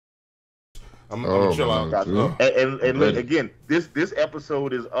I'm gonna chill out. And look, again, this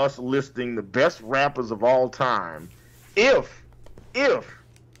episode is us listing the best rappers of all time. If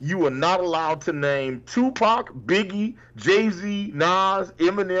you are not allowed to name Tupac, Biggie, Jay-Z, Nas,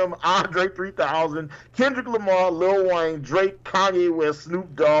 Eminem, Andre 3000, Kendrick Lamar, Lil Wayne, Drake, Kanye West,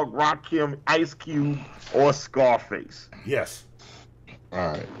 Snoop Dogg, Rakim, Ice Cube, or Scarface. Yes. All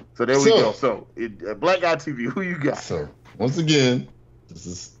right. So there we go. So, Black Guy TV, who you got? So, once again, this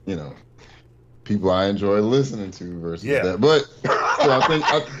is, people I enjoy listening to versus that. But so I think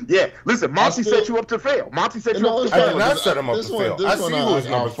listen, Monty set you up to fail. Monty set you up to fail. I did not set him up to fail. This one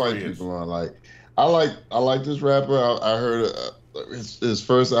I'll fight people on. Like I like this rapper. I heard his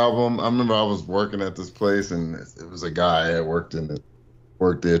first album. I remember I was working at this place and it was a guy that worked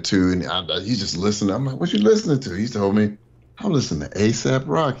there too, and he just listened. I'm like, "What you listening to?" He told me, "I'm listening to A$AP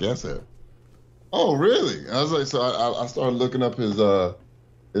Rocky." I said, "Oh, really?" I was like, so I started looking up his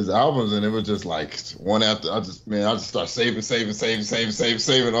albums, and it was just like one after. I just start saving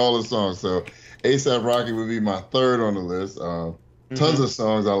all the songs. So A$AP Rocky would be my third on the list. Tons of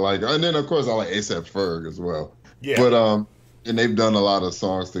songs I like, and then of course I like A$AP Ferg as well. Yeah. But and they've done a lot of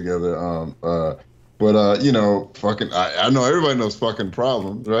songs together. Fucking I know everybody knows Fucking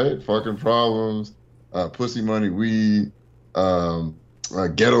Problems, right? Fucking Problems, Pussy Money Weed,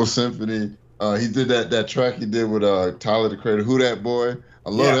 Ghetto Symphony. He did that track he did with Tyler the Creator, Who That Boy. I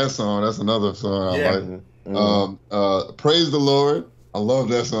love that song. That's another song I like. Praise the Lord. I love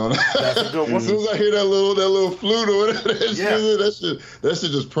that song. That's a good one. As soon as I hear that little flute or whatever that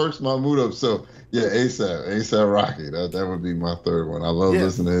shit just perks my mood up. So yeah, A$AP Rocky. That would be my third one. I love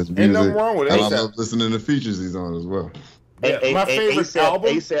listening to his music. Ain't nothing wrong with and A$AP. I love listening to the features he's on as well. My favorite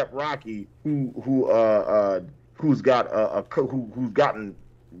album, A$AP Rocky, who's gotten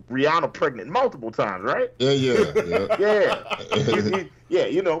Rihanna pregnant multiple times, right? Yeah.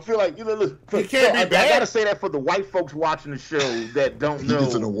 Feel like, listen, he can't be bad. I gotta say that for the white folks watching the show that don't know. He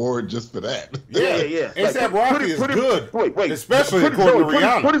gets an award just for that. Yeah. A$AP Rocky is good. Wait. Especially according to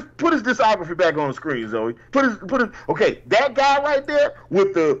Rihanna. Put his discography back on the screen, Zoe. Okay, that guy right there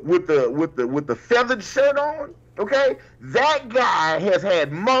with the feathered shirt on. Okay, that guy has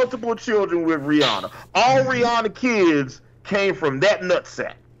had multiple children with Rihanna. All Rihanna kids came from that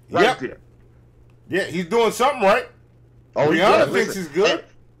nutsack right there. Yeah, he's doing something right. Oh, Rihanna thinks he's good.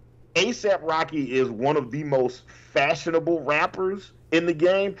 A$AP Rocky is one of the most fashionable rappers in the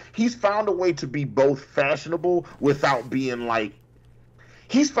game. He's found a way to be both fashionable without being like.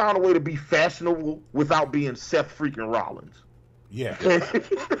 He's found a way to be fashionable without being Seth freaking Rollins. Yeah.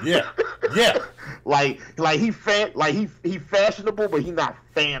 Like he fashionable, but he not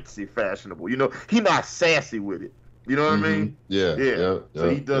fancy fashionable. He not sassy with it. You know what I mean? Yeah. So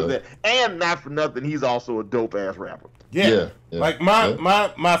he does that, and not for nothing, he's also a dope ass rapper. Yeah. Like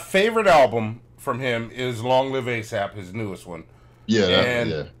my favorite album from him is Long Live A$AP, his newest one.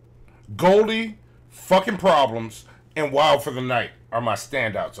 Goldie, Fucking Problems, and Wild for the Night are my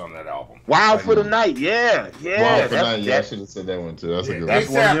standouts on that album. Wild for the Night, yeah. Wild for the Night, I should have said that one too. That's a good one. That's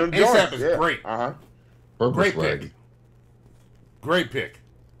one of them joints. A$AP is great. Great pick. Great pick.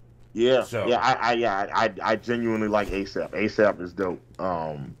 Yeah, I genuinely like A$AP. A$AP is dope.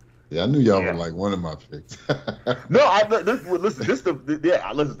 Yeah, I knew y'all were like one of my picks.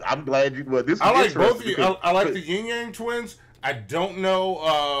 Listen, I'm glad you. Well, this. I like both of you. I like the Yin Yang Twins. I don't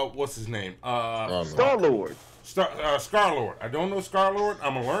know what's his name. Star-Lord. Scar-Lord. I don't know Scar-Lord.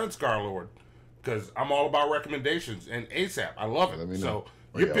 I'm gonna learn Scar-Lord because I'm all about recommendations and A$AP. I love it. So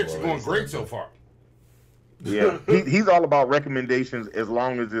your picks are going great so far. Yeah, he's all about recommendations as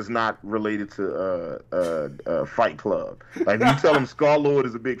long as it's not related to Fight Club. Like, if you tell him Scar-Lord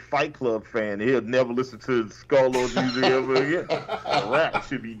is a big Fight Club fan, he'll never listen to Scar-Lord's music ever again. Rap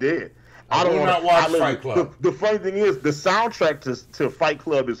should be dead. I don't want to watch Fight Club. The funny thing is, the soundtrack to Fight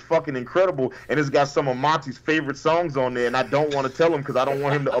Club is fucking incredible, and it's got some of Monty's favorite songs on there, and I don't want to tell him because I don't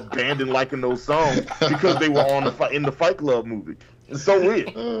want him to abandon liking those songs because they were in the Fight Club movie. It's so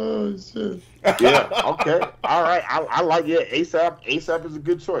weird. Oh, shit. Yeah, okay. All right. I like A$AP. A$AP is a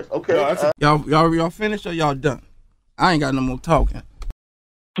good choice. Okay. No, y'all finished or y'all done? I ain't got no more talking.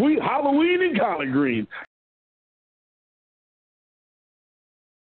 Sweet Halloween in Collard Green.